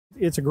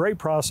It's a great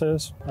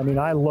process. I mean,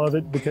 I love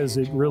it because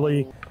it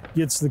really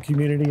gets the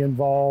community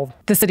involved.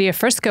 The City of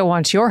Frisco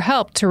wants your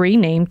help to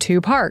rename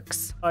 2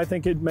 parks. I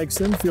think it makes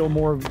them feel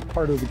more of a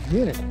part of the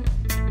community.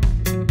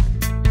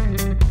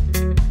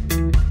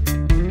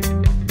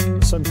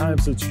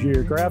 Sometimes it's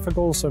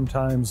geographical,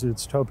 sometimes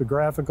it's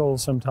topographical,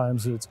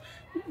 sometimes it's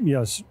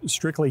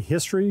strictly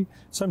history.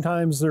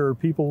 Sometimes there are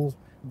people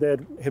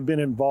that have been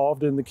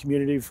involved in the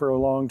community for a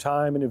long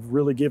time and have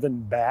really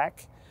given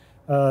back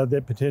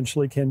that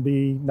potentially can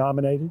be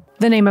nominated.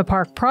 The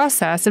NameAPark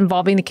process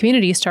involving the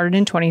community started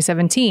in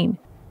 2017.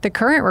 The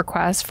current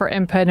request for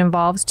input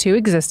involves 2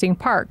 existing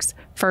parks,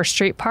 First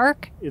Street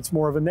Park. It's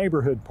more of a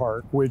neighborhood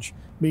park, which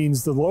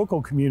means the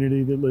local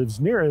community that lives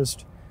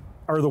nearest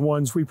are the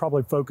ones we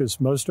probably focus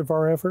most of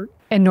our effort.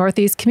 And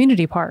Northeast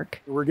Community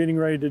Park. We're getting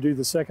ready to do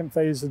the second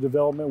phase of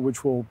development,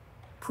 which will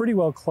pretty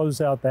well close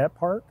out that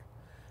park.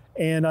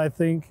 And I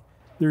think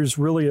there's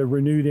really a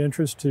renewed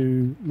interest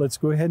to let's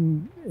go ahead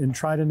and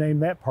try to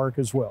name that park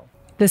as well.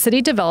 The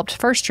city developed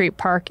First Street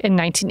Park in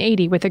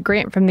 1980 with a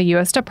grant from the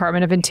U.S.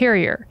 Department of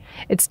Interior.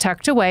 It's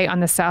tucked away on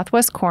the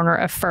southwest corner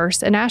of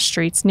First and Ash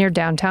Streets near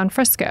downtown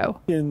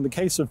Frisco. In the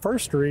case of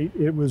First Street,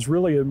 it was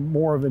really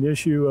more of an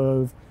issue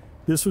of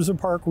this was a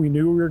park we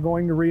knew we were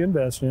going to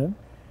reinvest in.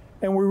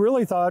 And we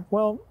really thought,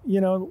 well,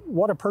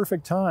 what a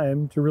perfect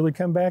time to really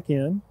come back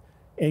in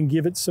and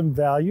give it some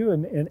value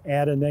and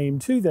add a name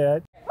to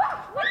that.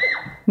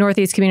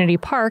 Northeast Community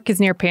Park is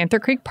near Panther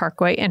Creek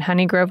Parkway and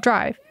Honey Grove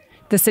Drive.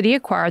 The city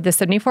acquired the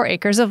 74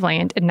 acres of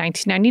land in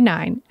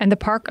 1999, and the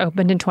park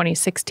opened in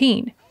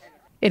 2016.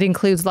 It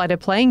includes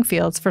lighted playing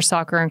fields for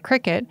soccer and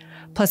cricket,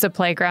 plus a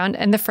playground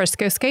and the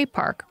Frisco Skate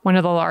Park, one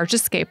of the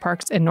largest skate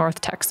parks in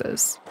North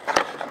Texas.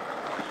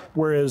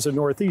 Whereas a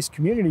Northeast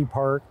Community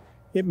Park,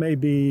 it may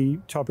be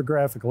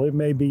topographical, it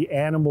may be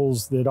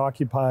animals that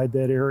occupied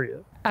that area.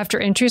 After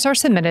entries are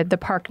submitted, the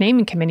Park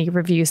Naming Committee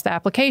reviews the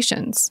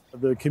applications.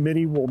 The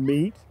committee will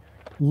meet,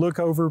 look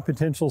over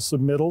potential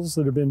submittals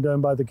that have been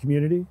done by the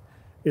community,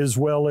 as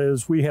well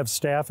as we have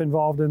staff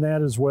involved in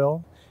that as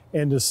well,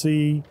 and to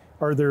see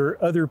are there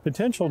other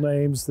potential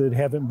names that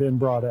haven't been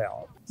brought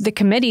out. The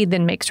committee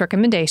then makes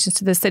recommendations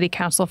to the City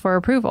Council for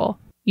approval.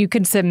 You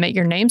can submit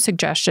your name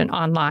suggestion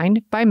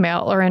online, by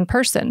mail, or in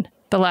person.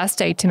 The last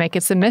date to make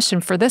a submission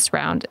for this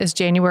round is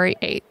January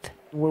 8th.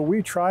 What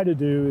we try to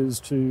do is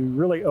to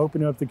really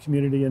open up the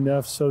community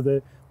enough so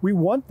that we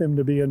want them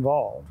to be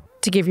involved.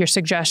 To give your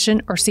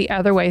suggestion or see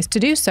other ways to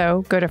do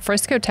so, go to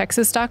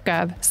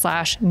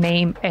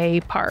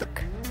friscotexas.gov/NameAPark.